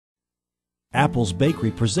Apple's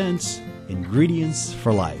Bakery presents Ingredients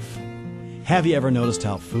for Life. Have you ever noticed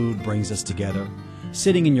how food brings us together?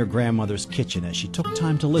 Sitting in your grandmother's kitchen as she took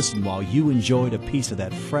time to listen while you enjoyed a piece of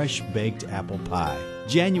that fresh baked apple pie.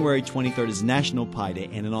 January 23rd is National Pie Day,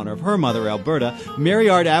 and in honor of her mother, Alberta, Mary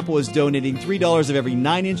Ardapple is donating $3 of every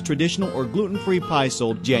 9-inch traditional or gluten-free pie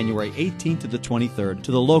sold January 18th to the 23rd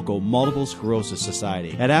to the local Multiple Sclerosis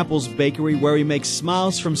Society. At Apple's Bakery, where we make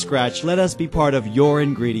smiles from scratch, let us be part of your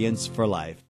ingredients for life.